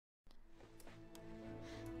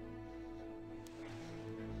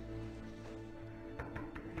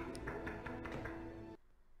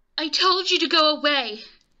I told you to go away.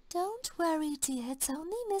 Don't worry, dear. It's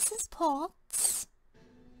only Mrs. Potts.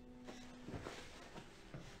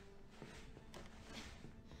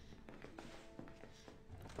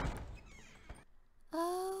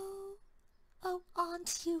 Oh,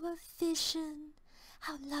 aren't you a vision?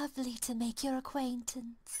 How lovely to make your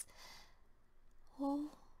acquaintance.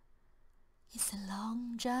 Oh, it's a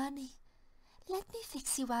long journey. Let me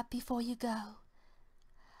fix you up before you go.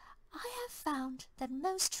 I have found that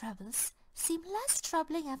most troubles seem less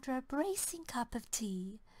troubling after a bracing cup of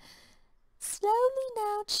tea. Slowly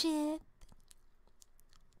now, Chip.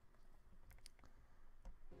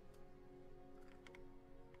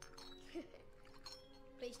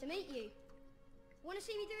 Pleased to meet you. Want to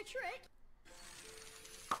see me do a trick?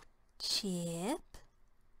 Chip,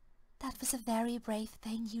 that was a very brave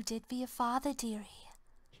thing you did for your father, dearie.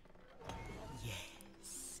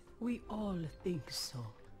 Yes, we all think so.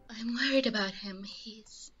 I'm worried about him.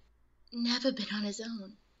 He's never been on his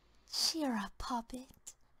own. Cheer up, Poppet.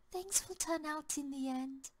 Things will turn out in the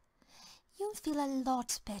end. You'll feel a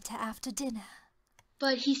lot better after dinner.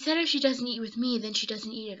 But he said if she doesn't eat with me, then she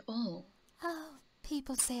doesn't eat at all. Oh,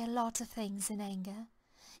 people say a lot of things in anger.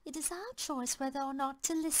 It is our choice whether or not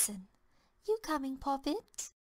to listen. You coming, Poppet?